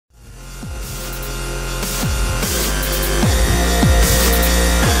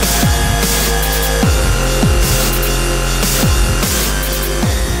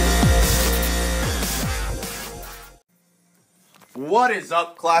What is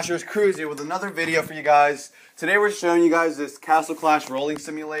up, Clashers? Cruz here with another video for you guys. Today we're showing you guys this Castle Clash rolling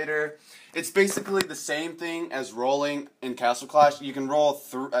simulator. It's basically the same thing as rolling in Castle Clash. You can roll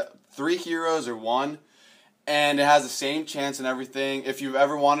three heroes or one, and it has the same chance and everything. If you've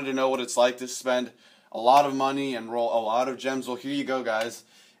ever wanted to know what it's like to spend a lot of money and roll a lot of gems, well, here you go, guys.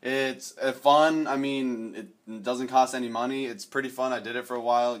 It's fun. I mean, it doesn't cost any money. It's pretty fun. I did it for a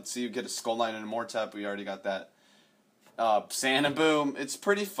while. See, you get a Skull Knight and a Mortep. We already got that. Santa Boom. It's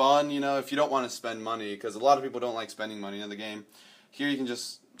pretty fun, you know, if you don't want to spend money, because a lot of people don't like spending money in the game. Here you can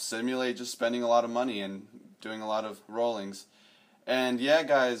just simulate just spending a lot of money and doing a lot of rollings. And yeah,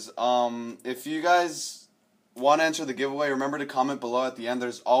 guys, if you guys want to answer the giveaway, remember to comment below at the end.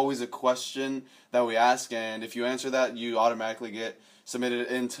 There's always a question that we ask, and if you answer that, you automatically get submitted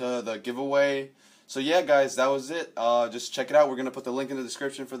into the giveaway. So yeah, guys, that was it. Just check it out. We're going to put the link in the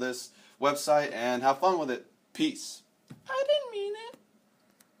description for this website, and have fun with it. Peace. I didn't